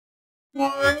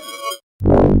Hi,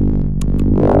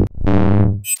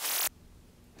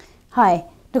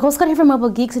 Nicole Scott here from Mobile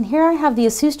Geeks, and here I have the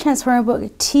ASUS Transformer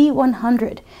Book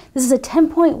T100. This is a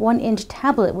 10.1-inch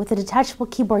tablet with a detachable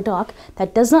keyboard dock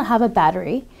that does not have a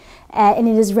battery, and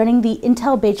it is running the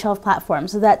Intel base shelf platform.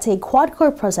 So that's a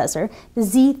quad-core processor, the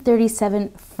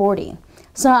Z3740.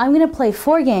 So I'm going to play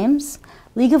 4 games: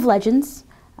 League of Legends,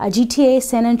 GTA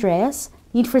San Andreas,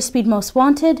 Need for Speed Most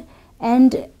Wanted,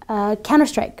 and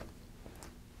Counter-Strike.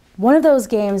 One of those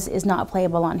games is not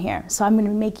playable on here, so I'm going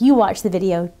to make you watch the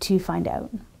video to find out.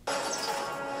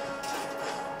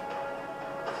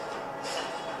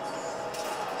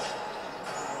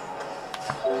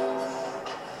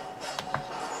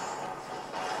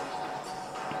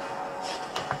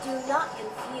 Do not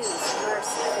confuse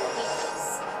mercy with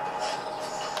weakness.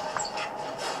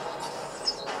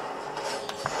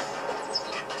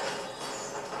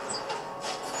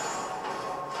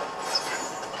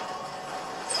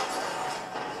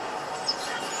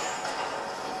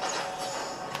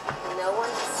 No one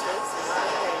escapes my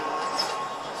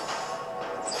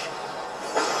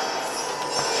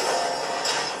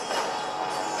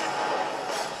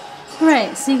range.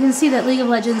 Right, so you can see that League of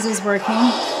Legends is working.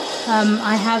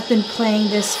 I have been playing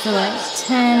this for like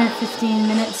 10 or 15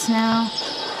 minutes now.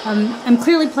 I'm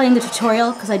clearly playing the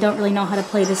tutorial because I don't really know how to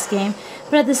play this game,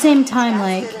 but at the same time,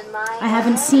 like, I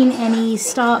haven't seen any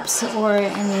stops or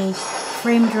any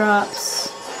frame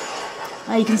drops.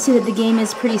 You can see that the game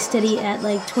is pretty steady at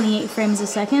like 28 frames a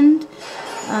second.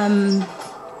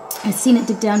 I've seen it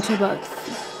dip down to about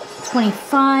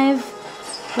 25,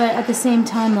 but at the same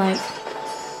time, like,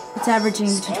 it's averaging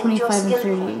to 25 and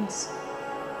 30.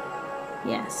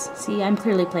 Yes, see, I'm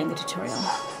clearly playing the tutorial.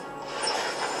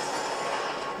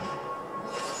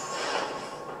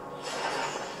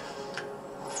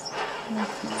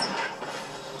 Okay.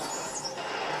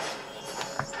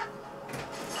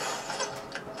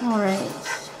 Alright.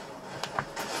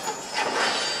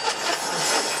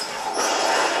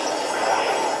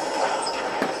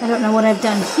 I don't know what I've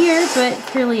done here, but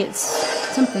clearly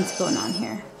something's going on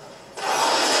here.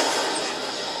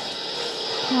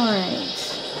 Alright.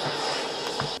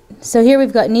 So here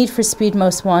we've got Need for Speed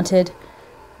Most Wanted.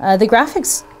 The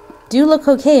graphics do look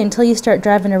okay until you start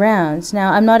driving around.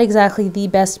 Now, I'm not exactly the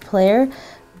best player,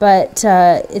 but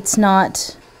it's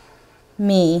not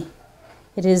me.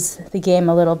 It is the game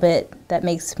a little bit that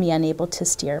makes me unable to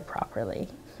steer properly.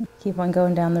 Keep on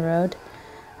going down the road.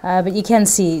 But you can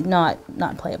see not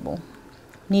playable.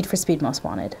 Need for Speed Most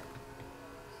Wanted.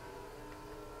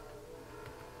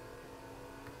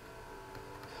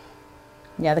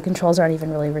 Yeah, the controls aren't even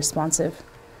really responsive.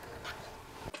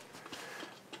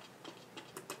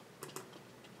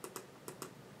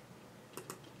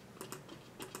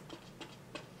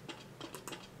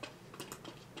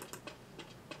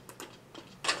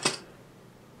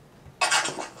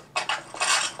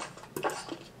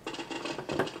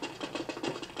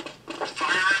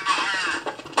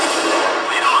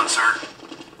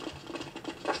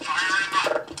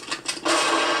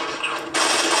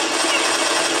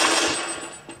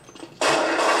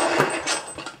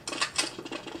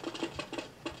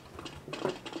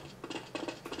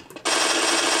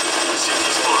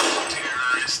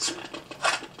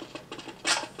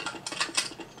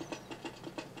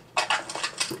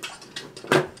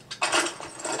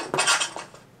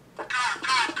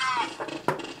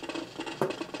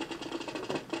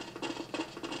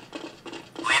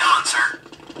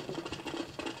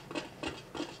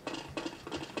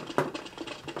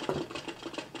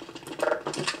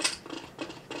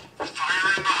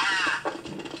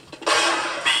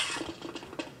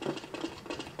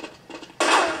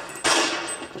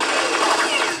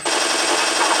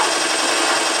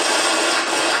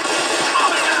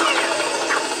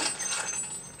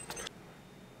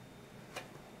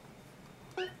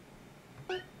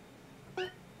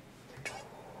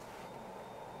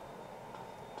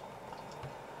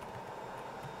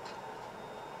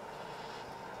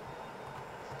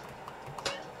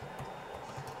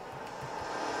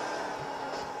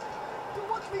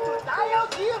 Me to die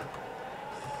out here?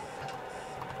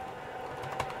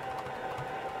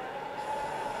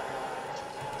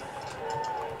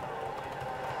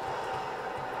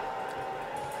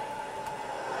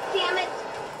 Damn it!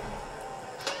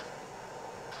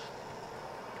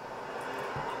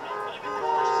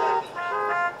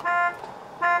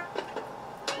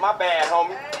 My bad,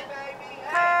 homie. Hey, baby.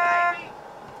 Hey, baby.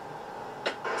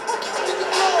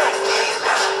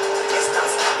 It's not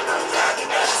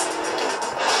stopping us.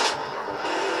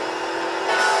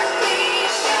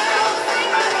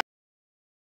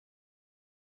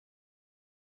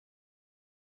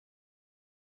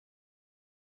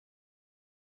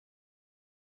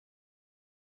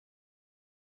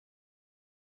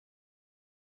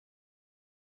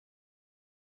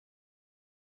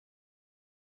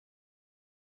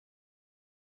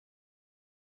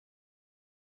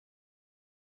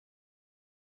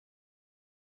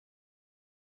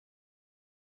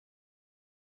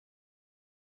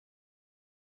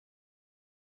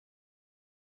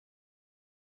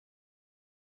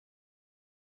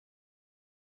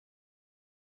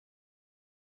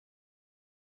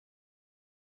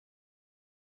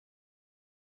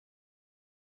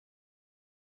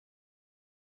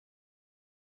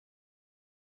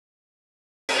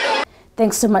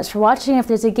 Thanks so much for watching. If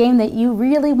there's a game that you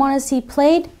really want to see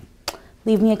played,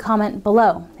 leave me a comment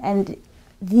below. And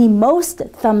the most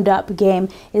thumbed up game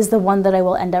is the one that I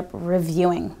will end up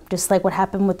reviewing, just like what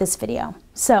happened with this video.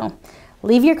 So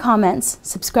leave your comments,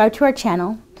 subscribe to our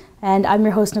channel, and I'm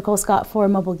your host, Nicole Scott for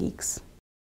Mobile Geeks.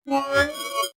 One.